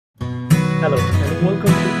Hello and welcome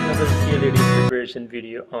to another CLD preparation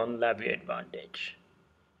video on LabVIEW Advantage.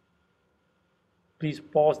 Please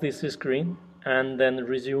pause this screen and then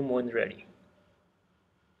resume when ready.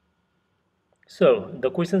 So the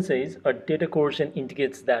question says a data coercion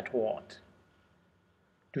indicates that what?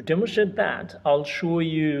 To demonstrate that, I'll show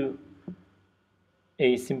you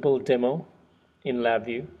a simple demo in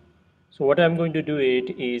LabVIEW. So what I'm going to do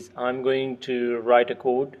is I'm going to write a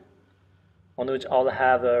code on which I'll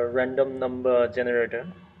have a random number generator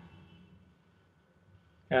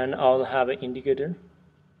and I'll have an indicator,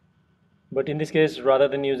 but in this case rather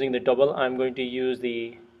than using the double I'm going to use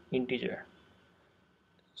the integer.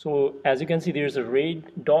 So as you can see, there's a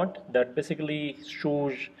red dot that basically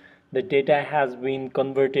shows the data has been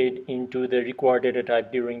converted into the required data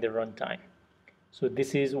type during the runtime. So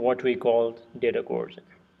this is what we call data coercion.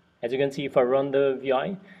 As you can see, if I run the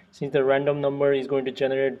VI, since the random number is going to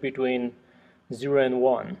generate between 0 and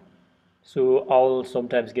 1, so I'll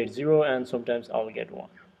sometimes get 0 and sometimes I'll get 1.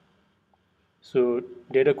 So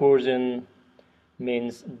data coercion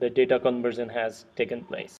means the data conversion has taken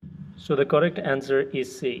place. So the correct answer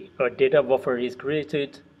is C. A data buffer is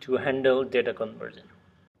created to handle data conversion.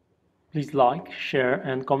 Please like, share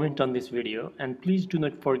and comment on this video, and please do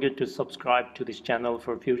not forget to subscribe to this channel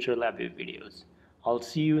for future LabVIEW videos. I'll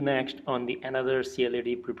see you next on another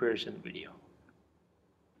CLD preparation video.